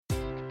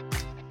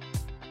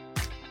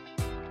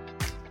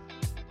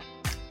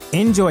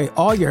Enjoy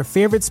all your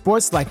favorite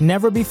sports like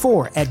never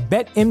before at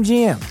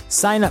BetMGM.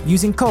 Sign up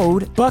using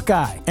code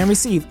Buckeye and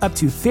receive up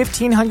to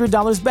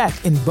 $1,500 back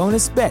in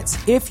bonus bets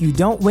if you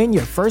don't win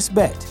your first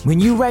bet. When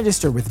you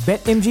register with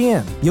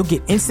BetMGM, you'll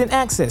get instant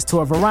access to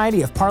a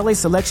variety of parlay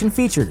selection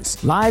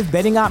features, live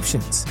betting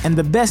options, and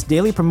the best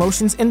daily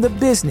promotions in the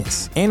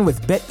business. And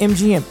with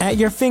BetMGM at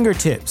your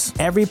fingertips,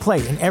 every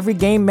play and every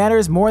game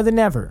matters more than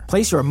ever.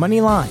 Place your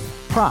money line,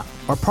 prop,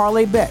 or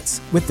parlay bets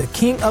with the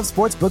king of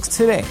sportsbooks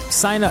today.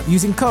 Sign up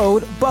using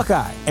code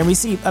Buckeye and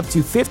receive up to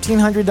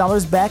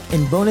 $1,500 back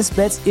in bonus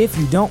bets if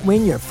you don't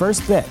win your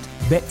first bet.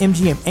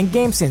 BetMGM and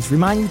GameSense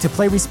remind you to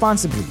play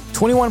responsibly.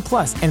 21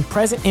 plus and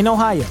present in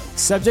Ohio,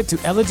 subject to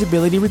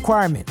eligibility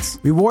requirements.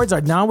 Rewards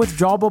are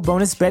non-withdrawable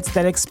bonus bets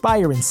that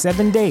expire in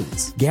 7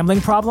 days. Gambling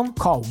problem?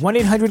 Call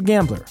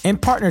 1-800-GAMBLER. In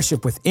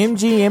partnership with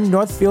MGM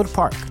Northfield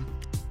Park.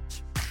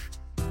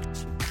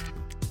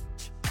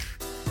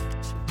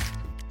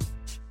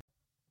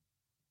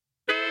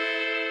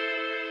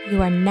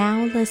 You are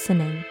now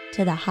listening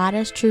to the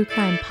hottest true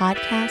crime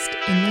podcast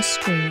in the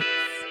streets.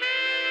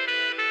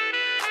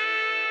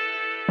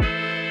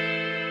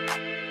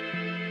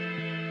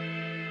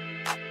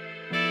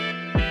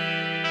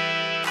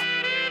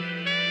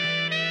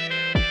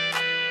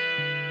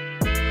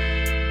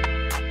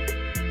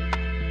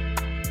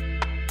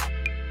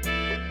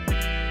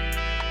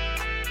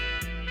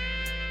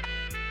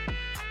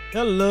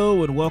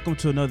 Hello and welcome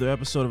to another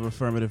episode of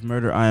Affirmative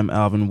Murder. I am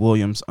Alvin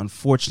Williams.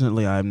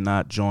 Unfortunately, I am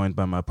not joined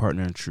by my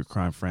partner in true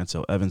crime,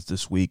 Francel Evans,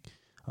 this week.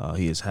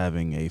 He is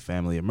having a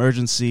family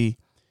emergency,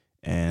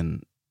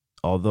 and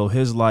although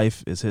his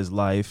life is his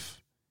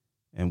life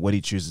and what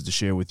he chooses to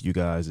share with you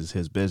guys is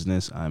his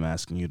business, I'm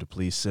asking you to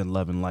please send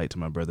love and light to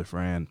my brother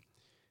Fran,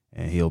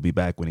 and he'll be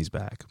back when he's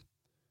back.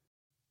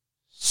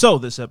 So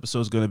this episode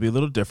is going to be a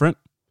little different.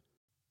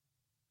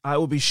 I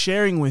will be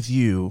sharing with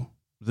you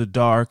the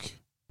dark,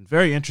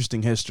 very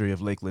interesting history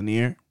of Lake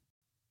Lanier.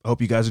 I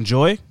hope you guys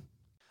enjoy.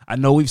 I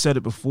know we've said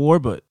it before,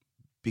 but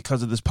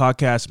because of this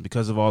podcast and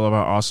because of all of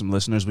our awesome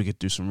listeners, we get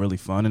to do some really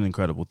fun and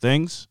incredible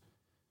things.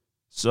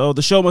 So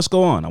the show must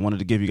go on. I wanted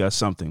to give you guys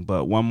something,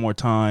 but one more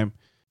time,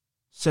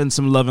 send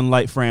some love and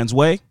light Fran's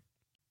way.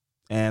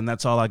 And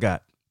that's all I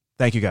got.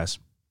 Thank you guys.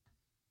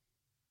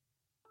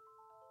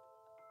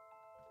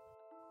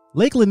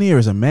 Lake Lanier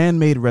is a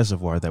man-made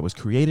reservoir that was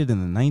created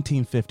in the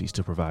 1950s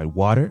to provide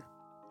water,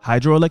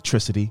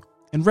 hydroelectricity,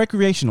 and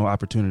recreational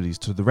opportunities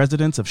to the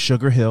residents of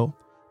Sugar Hill,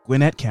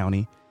 Gwinnett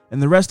County,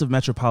 and the rest of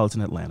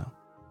metropolitan Atlanta.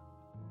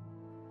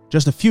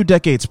 Just a few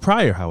decades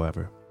prior,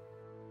 however,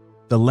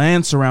 the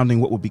land surrounding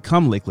what would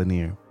become Lake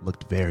Lanier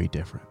looked very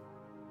different.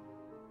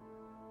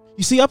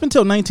 You see, up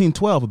until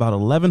 1912, about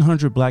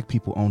 1,100 black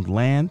people owned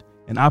land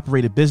and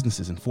operated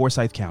businesses in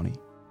Forsyth County.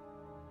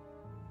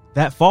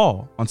 That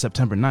fall, on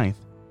September 9th,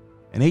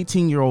 an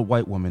 18-year-old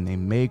white woman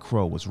named Mae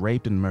Crow was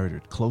raped and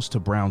murdered close to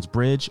Browns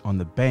Bridge on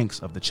the banks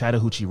of the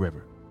Chattahoochee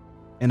River,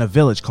 in a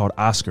village called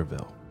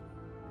Oscarville.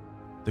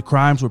 The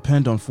crimes were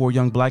pinned on 4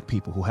 young black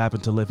people who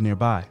happened to live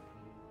nearby.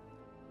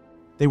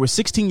 They were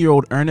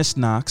 16-year-old Ernest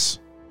Knox,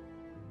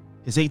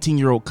 his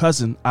 18-year-old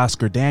cousin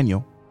Oscar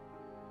Daniel,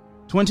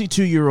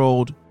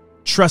 22-year-old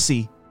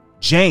Trussie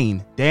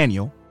Jane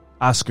Daniel,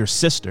 Oscar's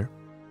sister,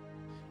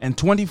 and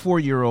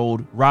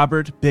 24-year-old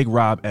Robert Big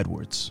Rob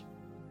Edwards.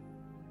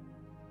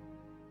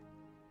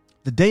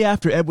 The day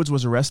after Edwards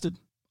was arrested,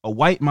 a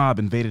white mob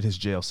invaded his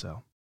jail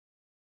cell.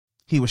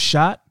 He was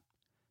shot,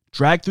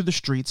 dragged through the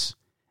streets,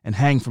 and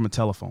hanged from a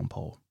telephone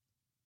pole.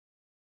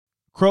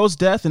 Crow's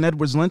death and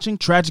Edwards' lynching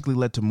tragically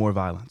led to more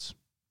violence.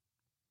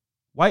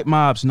 White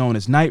mobs known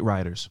as Night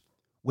Riders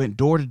went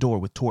door to door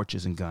with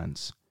torches and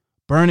guns,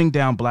 burning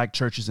down black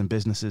churches and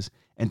businesses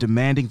and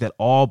demanding that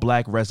all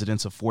black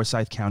residents of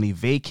Forsyth County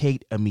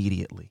vacate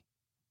immediately.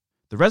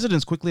 The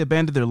residents quickly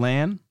abandoned their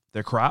land,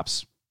 their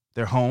crops,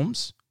 their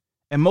homes,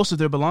 and most of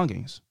their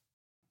belongings.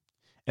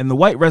 And the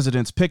white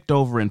residents picked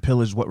over and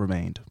pillaged what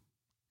remained.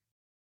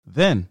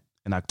 Then,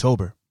 in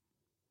October,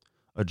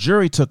 a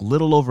jury took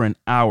little over an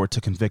hour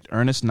to convict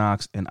Ernest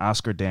Knox and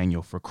Oscar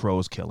Daniel for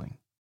Crow's killing.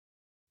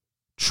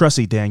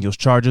 Trussie Daniel's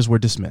charges were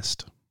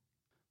dismissed.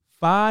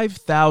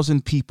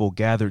 5,000 people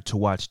gathered to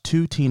watch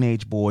 2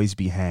 teenage boys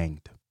be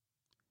hanged.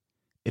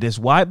 It is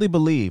widely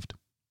believed,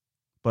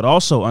 but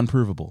also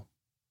unprovable,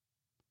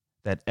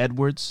 that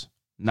Edwards,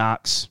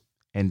 Knox,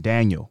 and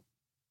Daniel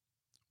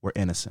were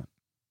innocent.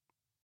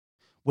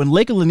 When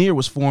Lake Lanier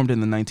was formed in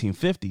the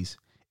 1950s,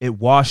 it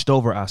washed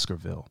over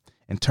Oscarville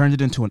and turned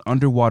it into an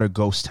underwater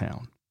ghost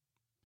town.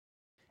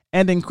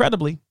 And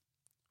incredibly,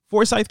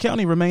 Forsyth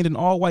County remained an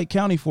all-white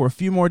county for a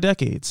few more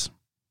decades.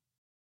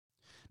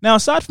 Now,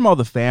 aside from all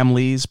the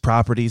families,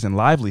 properties, and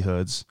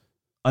livelihoods,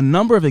 a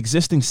number of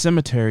existing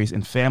cemeteries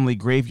and family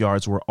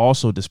graveyards were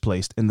also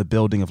displaced in the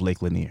building of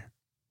Lake Lanier.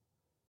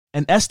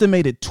 An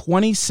estimated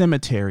 20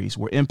 cemeteries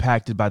were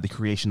impacted by the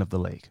creation of the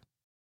lake.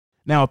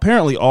 Now,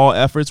 apparently all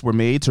efforts were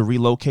made to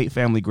relocate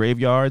family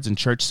graveyards and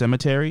church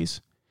cemeteries,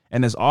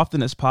 and as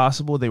often as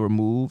possible, they were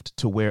moved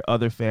to where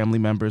other family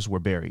members were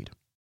buried.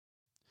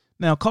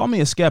 Now, call me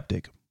a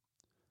skeptic,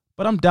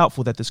 but I'm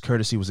doubtful that this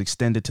courtesy was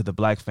extended to the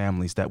black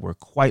families that were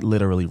quite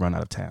literally run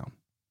out of town.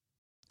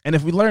 And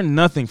if we learn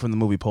nothing from the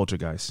movie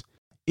Poltergeist,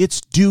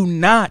 it's do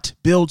not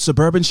build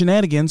suburban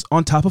shenanigans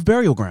on top of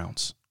burial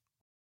grounds.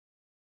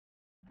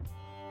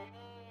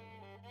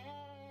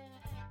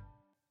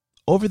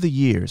 Over the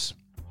years,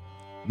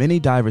 many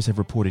divers have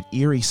reported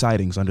eerie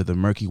sightings under the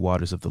murky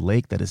waters of the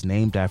lake that is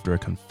named after a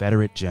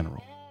Confederate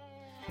general,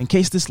 in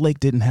case this lake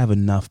didn't have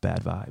enough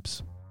bad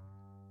vibes.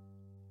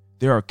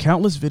 There are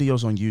countless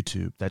videos on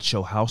YouTube that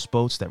show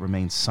houseboats that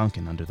remain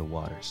sunken under the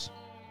waters.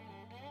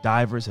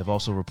 Divers have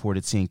also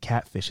reported seeing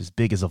catfish as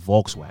big as a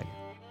Volkswagen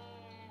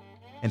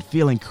and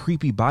feeling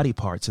creepy body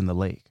parts in the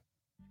lake.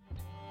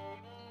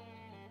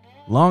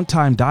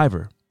 Longtime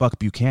diver Buck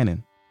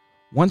Buchanan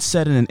once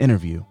said in an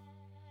interview,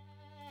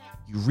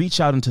 "You reach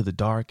out into the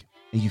dark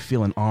and you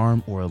feel an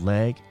arm or a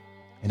leg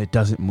and it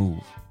doesn't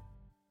move.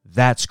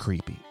 That's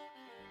creepy."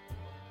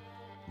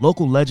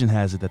 Local legend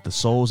has it that the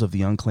souls of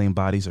the unclaimed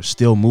bodies are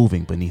still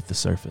moving beneath the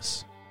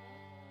surface.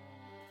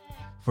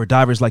 For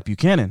divers like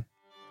Buchanan,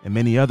 and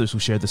many others who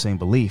share the same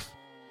belief,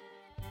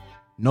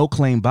 no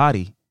claimed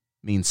body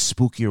means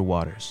spookier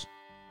waters.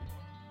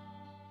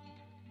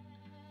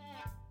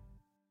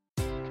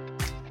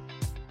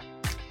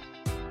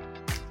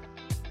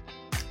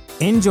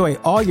 Enjoy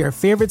all your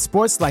favorite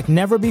sports like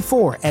never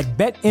before at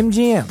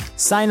BetMGM.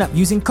 Sign up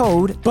using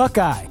code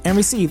Buckeye and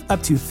receive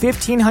up to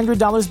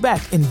 $1,500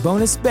 back in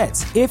bonus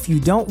bets if you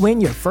don't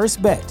win your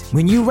first bet.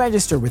 When you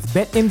register with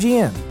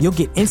BetMGM, you'll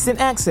get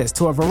instant access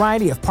to a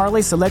variety of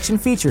parlay selection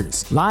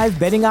features, live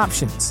betting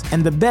options,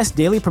 and the best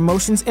daily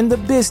promotions in the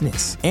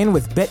business. And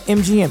with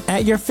BetMGM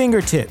at your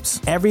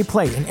fingertips, every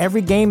play and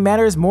every game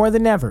matters more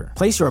than ever.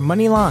 Place your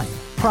money line,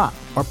 prop,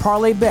 or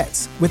parlay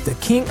bets with the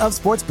king of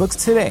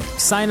sportsbooks today.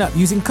 Sign up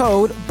using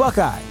code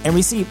Buckeye and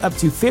receive up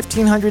to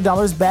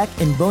 $1,500 back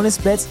in bonus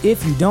bets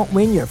if you don't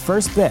win your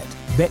first bet.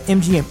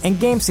 BetMGM and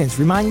GameSense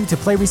remind you to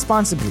play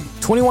responsibly.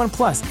 21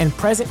 plus and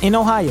present in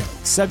Ohio,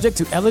 subject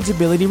to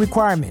eligibility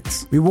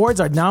requirements. Rewards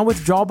are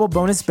non-withdrawable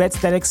bonus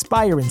bets that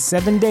expire in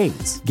 7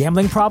 days.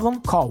 Gambling problem?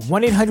 Call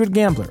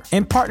 1-800-GAMBLER.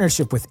 In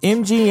partnership with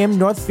MGM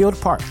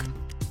Northfield Park.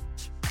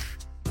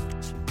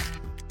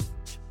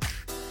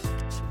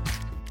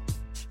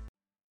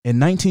 In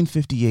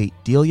 1958,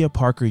 Delia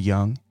Parker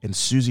Young and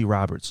Susie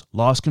Roberts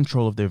lost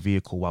control of their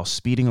vehicle while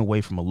speeding away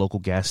from a local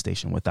gas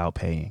station without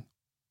paying.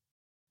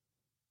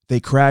 They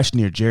crashed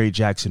near Jerry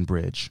Jackson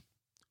Bridge,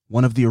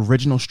 one of the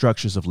original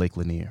structures of Lake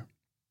Lanier.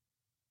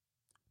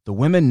 The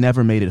women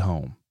never made it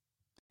home,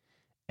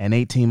 and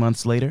 18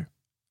 months later,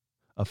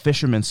 a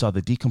fisherman saw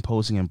the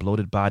decomposing and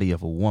bloated body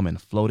of a woman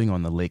floating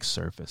on the lake's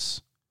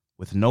surface,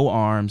 with no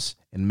arms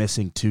and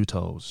missing 2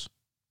 toes.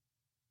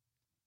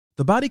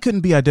 The body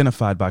couldn't be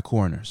identified by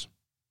coroners,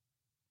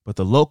 but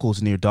the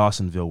locals near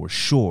Dawsonville were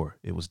sure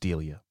it was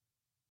Delia,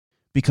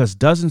 because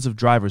dozens of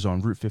drivers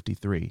on Route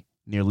 53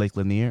 near Lake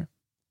Lanier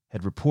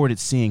had reported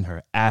seeing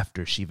her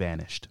after she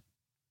vanished.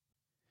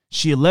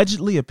 She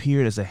allegedly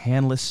appeared as a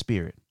handless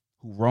spirit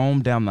who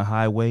roamed down the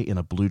highway in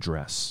a blue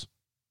dress.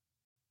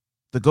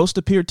 The ghost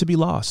appeared to be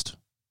lost,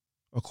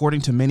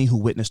 according to many who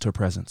witnessed her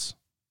presence.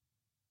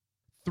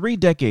 3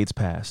 decades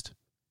passed,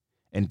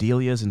 and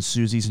Delia's and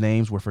Susie's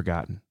names were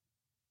forgotten.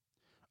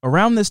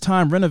 Around this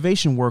time,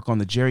 renovation work on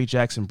the Jerry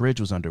Jackson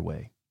Bridge was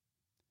underway,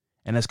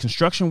 and as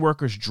construction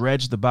workers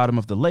dredged the bottom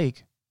of the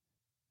lake,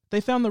 they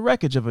found the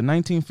wreckage of a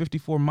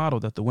 1954 model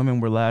that the women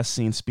were last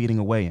seen speeding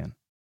away in.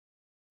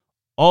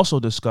 Also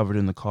discovered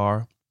in the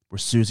car were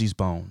Susie's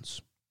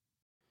bones.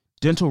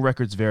 Dental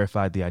records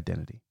verified the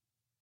identity.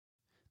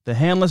 The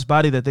handless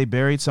body that they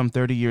buried some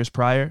 30 years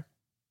prior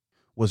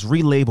was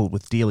relabeled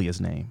with Delia's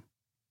name.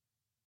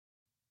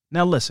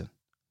 Now listen,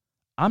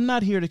 I'm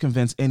not here to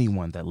convince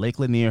anyone that Lake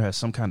Lanier has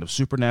some kind of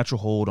supernatural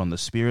hold on the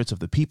spirits of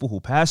the people who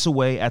pass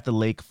away at the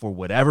lake for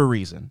whatever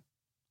reason.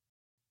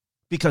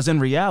 Because in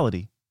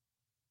reality,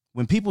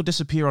 when people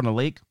disappear on a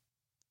lake,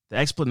 the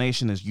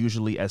explanation is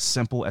usually as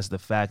simple as the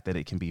fact that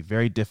it can be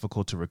very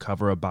difficult to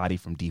recover a body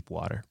from deep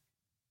water.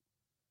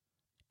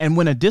 And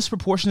when a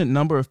disproportionate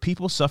number of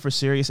people suffer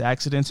serious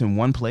accidents in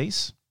one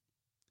place,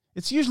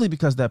 it's usually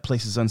because that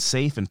place is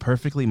unsafe in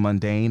perfectly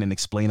mundane and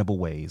explainable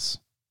ways.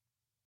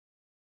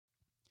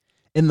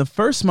 In the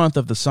first month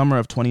of the summer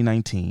of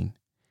 2019,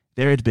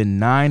 there had been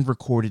 9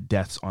 recorded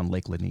deaths on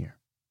Lake Lanier,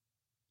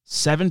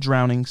 7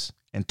 drownings,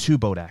 and 2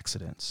 boat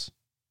accidents.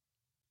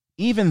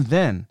 Even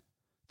then,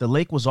 the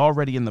lake was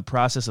already in the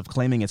process of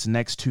claiming its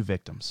next 2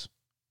 victims.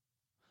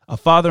 A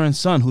father and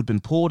son who'd been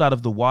pulled out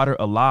of the water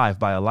alive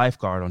by a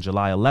lifeguard on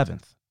July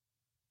 11th.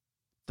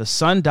 The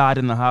son died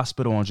in the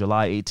hospital on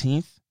July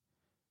 18th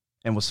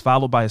and was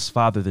followed by his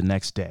father the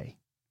next day.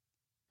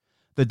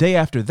 The day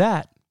after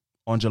that,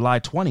 on July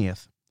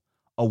 20th,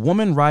 a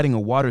woman riding a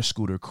water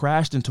scooter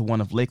crashed into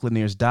one of Lake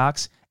Lanier's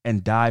docks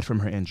and died from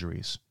her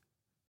injuries,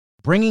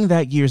 bringing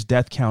that year's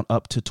death count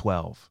up to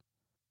 12,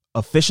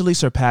 officially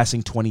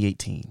surpassing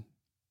 2018.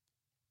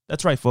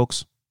 That's right,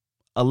 folks.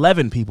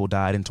 11 people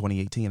died in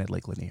 2018 at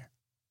Lake Lanier.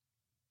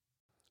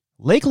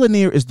 Lake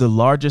Lanier is the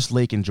largest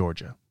lake in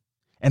Georgia,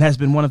 and has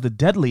been one of the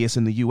deadliest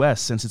in the U.S.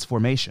 since its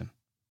formation.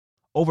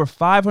 Over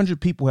 500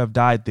 people have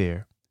died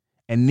there,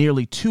 and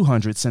nearly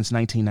 200 since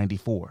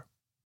 1994.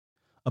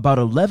 About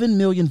 11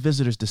 million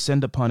visitors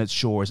descend upon its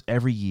shores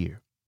every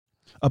year,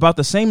 about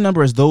the same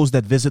number as those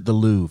that visit the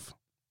Louvre.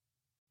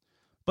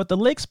 But the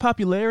lake's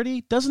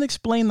popularity doesn't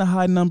explain the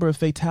high number of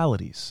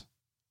fatalities.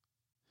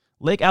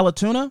 Lake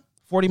Allatoona,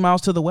 40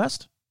 miles to the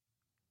west,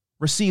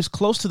 receives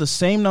close to the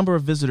same number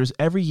of visitors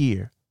every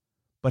year,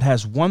 but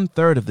has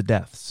 1/3 of the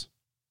deaths.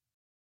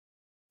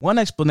 One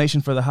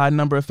explanation for the high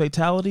number of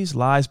fatalities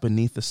lies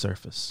beneath the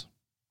surface.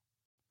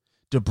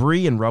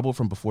 Debris and rubble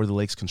from before the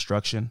lake's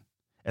construction,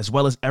 as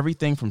well as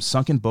everything from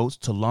sunken boats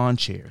to lawn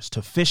chairs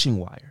to fishing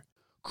wire,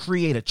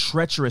 create a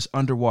treacherous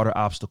underwater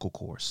obstacle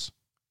course.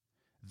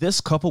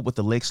 This, coupled with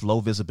the lake's low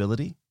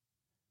visibility,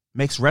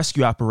 makes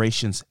rescue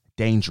operations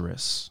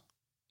dangerous.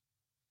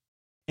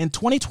 In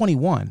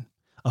 2021,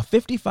 a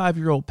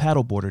 55-year-old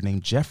paddleboarder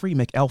named Jeffrey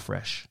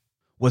McElfresh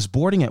was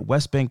boarding at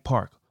West Bank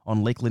Park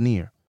on Lake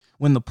Lanier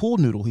when the pool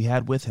noodle he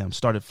had with him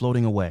started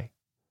floating away.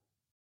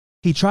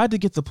 He tried to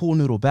get the pool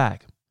noodle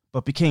back,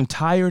 but became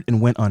tired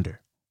and went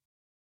under.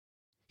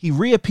 He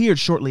reappeared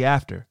shortly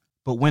after,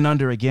 but went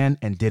under again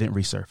and didn't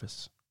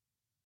resurface.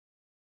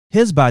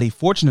 His body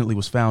fortunately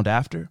was found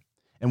after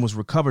and was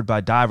recovered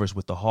by divers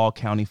with the Hall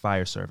County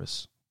Fire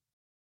Service.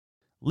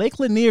 Lake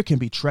Lanier can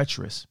be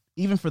treacherous,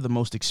 even for the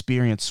most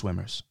experienced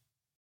swimmers.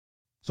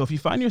 So if you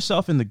find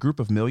yourself in the group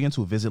of millions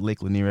who visit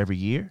Lake Lanier every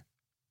year,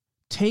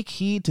 take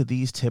heed to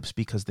these tips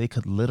because they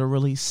could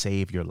literally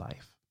save your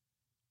life.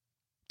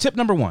 Tip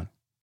number 1,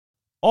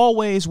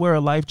 always wear a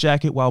life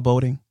jacket while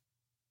boating.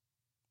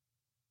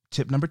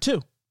 Tip number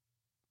 2,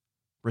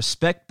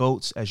 respect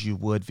boats as you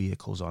would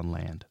vehicles on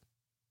land.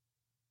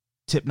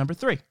 Tip number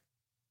 3,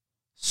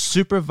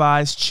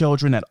 supervise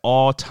children at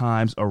all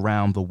times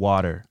around the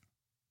water.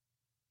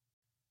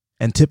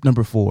 And tip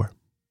number 4,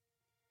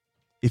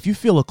 if you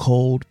feel a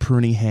cold,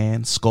 pruny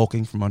hand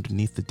skulking from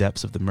underneath the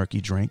depths of the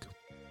murky drink,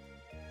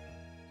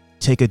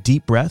 take a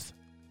deep breath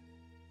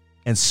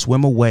and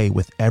swim away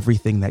with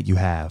everything that you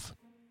have.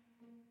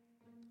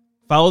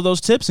 Follow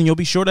those tips and you'll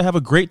be sure to have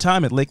a great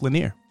time at Lake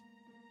Lanier.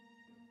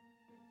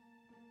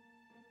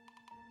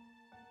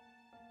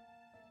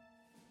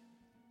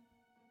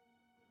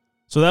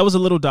 So that was a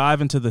little dive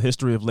into the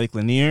history of Lake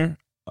Lanier.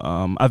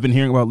 I've been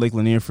hearing about Lake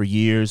Lanier for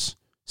years,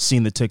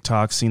 seen the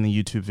TikToks, seen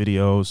the YouTube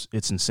videos.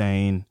 It's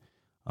insane.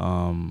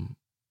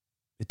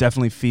 It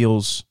definitely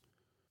feels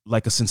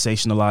like a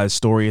sensationalized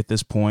story at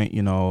this point.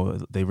 You know,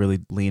 they really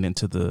lean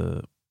into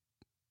the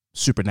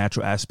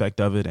supernatural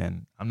aspect of it.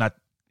 And I'm not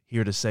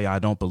here to say I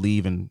don't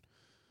believe in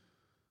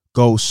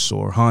ghosts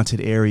or haunted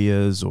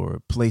areas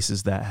or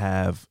places that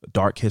have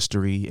dark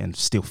history and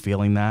still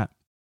feeling that.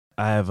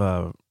 I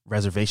have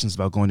reservations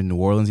about going to New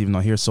Orleans, even though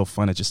here it's so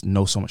fun. I just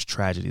know so much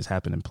tragedy has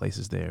happened in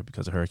places there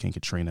because of Hurricane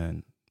Katrina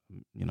and,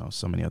 you know,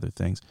 so many other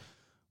things.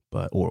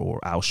 But or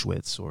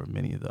Auschwitz or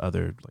many of the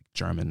other like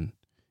German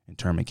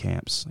internment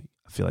camps.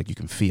 I feel like you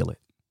can feel it.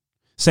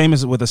 Same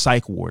as with a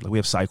psych ward. Like we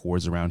have psych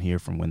wards around here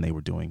from when they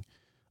were doing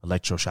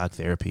electroshock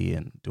therapy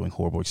and doing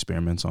horrible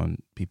experiments on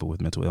people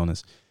with mental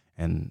illness.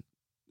 And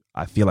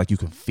I feel like you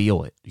can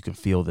feel it. You can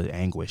feel the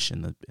anguish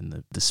and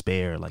the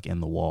despair like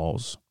in the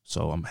walls.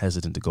 So I'm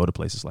hesitant to go to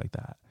places like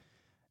that.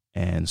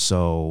 And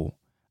so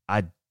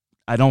I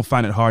don't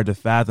find it hard to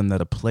fathom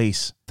that a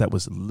place that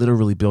was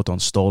literally built on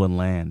stolen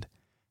land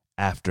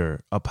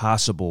after a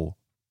possible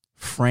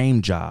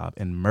frame job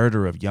and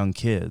murder of young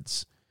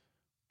kids,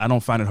 I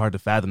don't find it hard to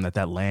fathom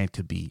that land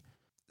could be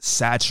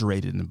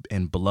saturated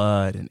in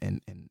blood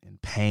and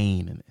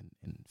pain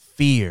and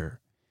fear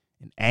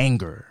and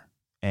anger,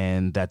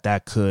 and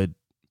that could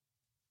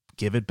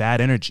give it bad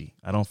energy.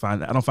 I don't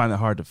find it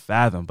hard to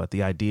fathom, but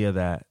the idea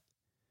that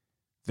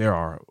there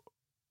are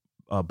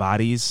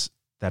bodies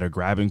that are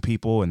grabbing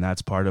people and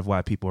that's part of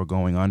why people are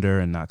going under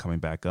and not coming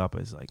back up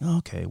is like,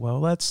 okay,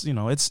 well, that's, you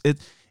know,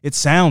 it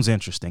sounds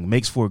interesting. It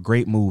makes for a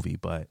great movie,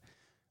 but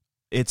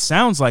it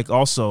sounds like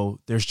also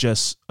there's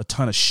just a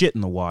ton of shit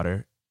in the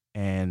water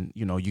and,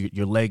 you know,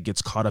 your leg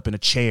gets caught up in a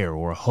chair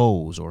or a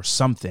hose or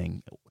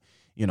something,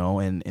 you know,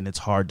 and it's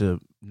hard to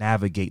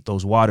navigate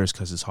those waters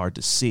because it's hard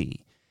to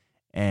see.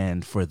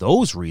 And for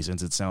those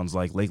reasons, it sounds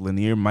like Lake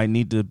Lanier might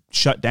need to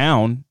shut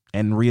down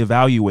and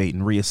reevaluate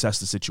and reassess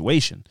the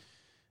situation.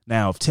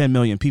 Now, if 10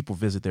 million people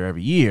visit there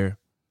every year,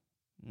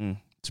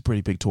 it's a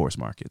pretty big tourist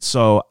market.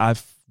 So I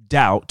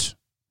doubt,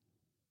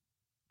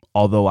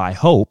 although I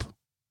hope,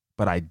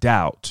 but I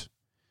doubt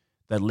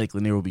that Lake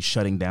Lanier will be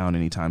shutting down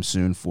anytime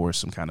soon for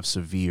some kind of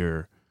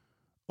severe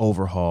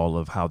overhaul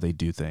of how they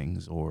do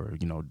things or,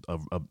 you know,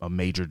 a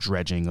major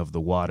dredging of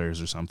the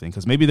waters or something,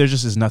 because maybe there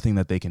just is nothing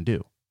that they can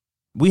do.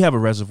 We have a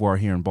reservoir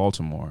here in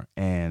Baltimore,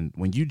 and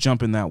when you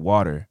jump in that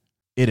water,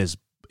 it is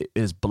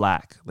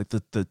black. Like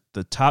the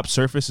top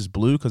surface is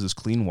blue because it's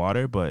clean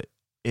water, but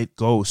it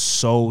goes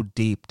so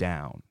deep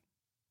down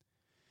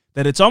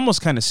that it's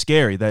almost kind of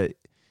scary. That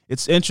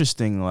it's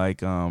interesting.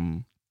 Like,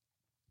 you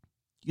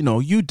know,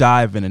 you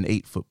dive in an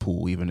 8-foot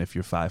pool, even if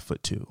you're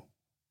 5'2",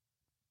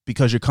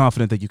 because you're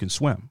confident that you can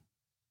swim.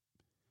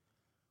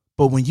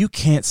 But when you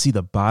can't see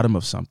the bottom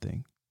of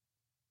something,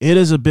 it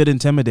is a bit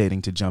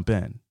intimidating to jump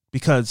in,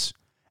 because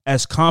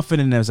as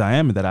confident as I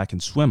am that I can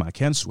swim,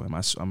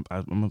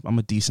 I'm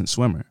a decent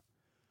swimmer.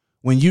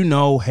 When you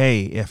know,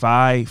 hey, if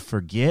I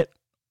forget,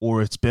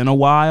 or it's been a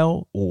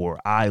while, or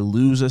I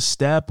lose a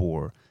step,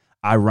 or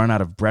I run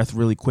out of breath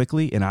really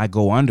quickly and I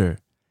go under,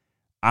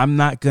 I'm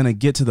not going to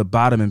get to the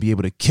bottom and be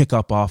able to kick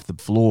up off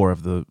the floor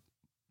of the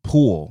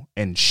pool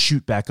and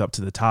shoot back up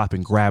to the top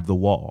and grab the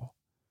wall.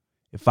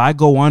 If I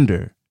go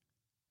under,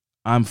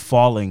 I'm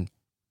falling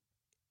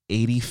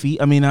 80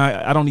 feet. I mean,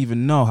 I don't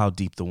even know how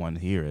deep the one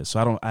here is.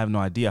 So I have no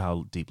idea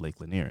how deep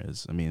Lake Lanier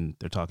is. I mean,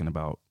 they're talking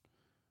about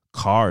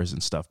cars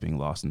and stuff being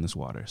lost in this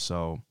water.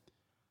 So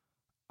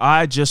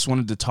I just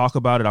wanted to talk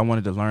about it. I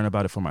wanted to learn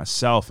about it for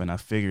myself. And I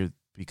figured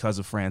because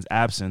of Fran's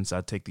absence,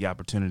 I'd take the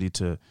opportunity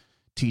to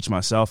teach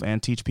myself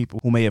and teach people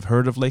who may have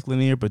heard of Lake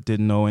Lanier but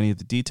didn't know any of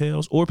the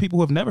details, or people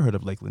who have never heard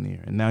of Lake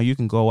Lanier. And now you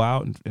can go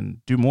out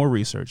and do more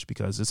research,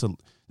 because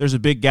there's a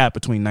big gap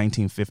between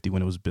 1950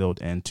 when it was built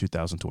and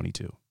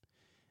 2022.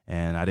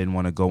 And I didn't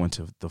want to go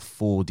into the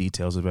full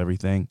details of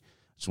everything.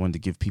 Just wanted to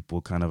give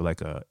people kind of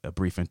like a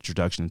brief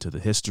introduction to the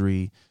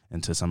history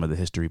and to some of the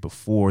history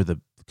before the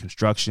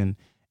construction.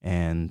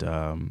 And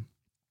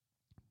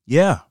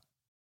yeah,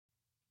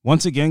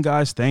 once again,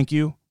 guys, thank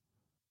you.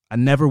 I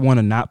never want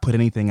to not put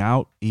anything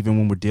out, even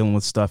when we're dealing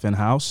with stuff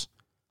in-house.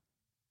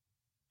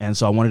 And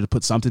so I wanted to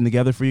put something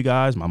together for you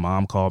guys. My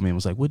mom called me and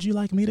was like, would you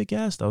like me to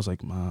guest? I was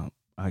like, Mom,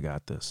 I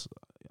got this.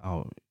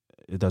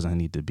 It doesn't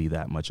need to be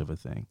that much of a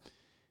thing.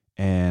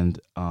 And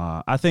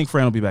I think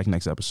Fran will be back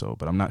next episode,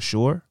 but I'm not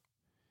sure.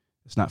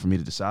 It's not for me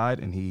to decide,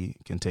 and he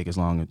can take as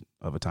long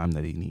of a time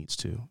that he needs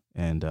to.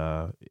 And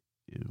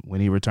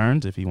when he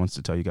returns, if he wants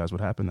to tell you guys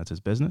what happened, that's his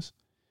business.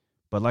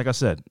 But like I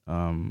said,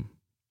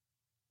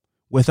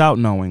 without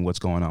knowing what's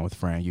going on with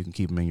Fran, you can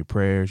keep him in your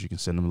prayers. You can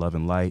send him love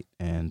and light.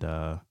 And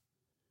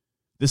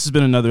this has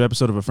been another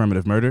episode of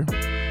Affirmative Murder.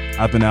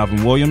 I've been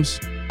Alvin Williams,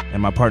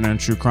 and my partner in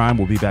true crime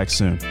will be back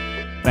soon.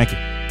 Thank you.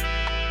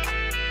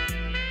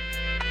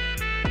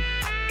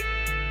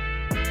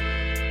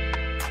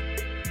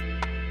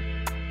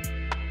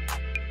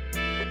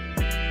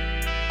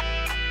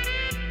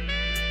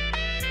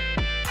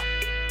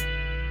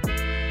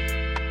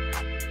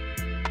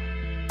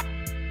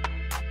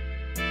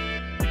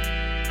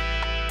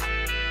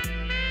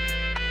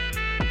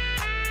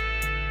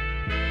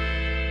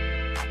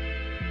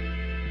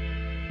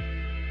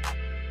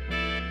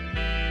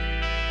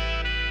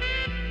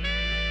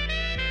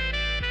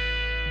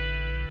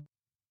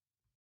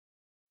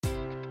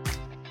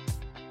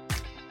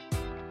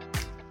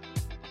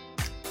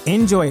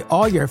 Enjoy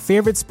all your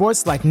favorite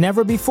sports like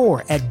never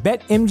before at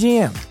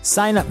BetMGM.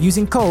 Sign up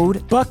using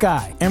code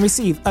Buckeye and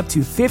receive up to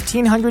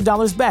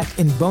 $1,500 back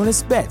in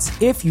bonus bets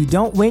if you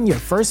don't win your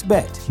first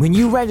bet. When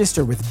you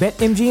register with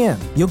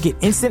BetMGM, you'll get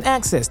instant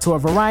access to a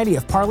variety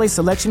of parlay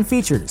selection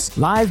features,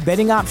 live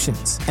betting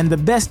options, and the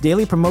best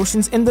daily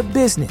promotions in the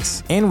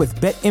business. And with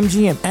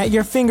BetMGM at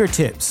your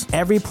fingertips,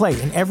 every play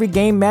and every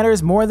game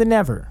matters more than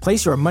ever.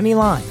 Place your money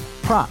line,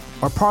 prop,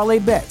 or parlay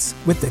bets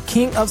with the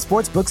king of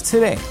sportsbooks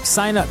today.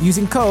 Sign up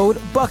using code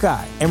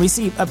Buckeye and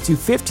receive up to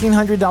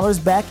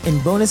 $1,500 back in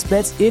bonus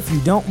bets if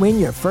you don't win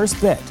your first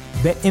bet.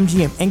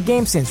 BetMGM and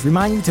GameSense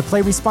remind you to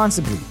play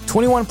responsibly.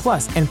 21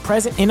 plus and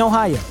present in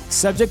Ohio,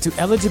 subject to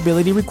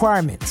eligibility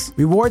requirements.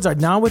 Rewards are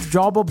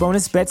non-withdrawable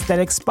bonus bets that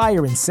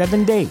expire in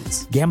 7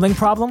 days. Gambling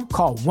problem?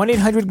 Call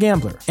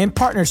 1-800-GAMBLER in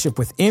partnership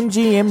with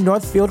MGM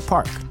Northfield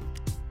Park.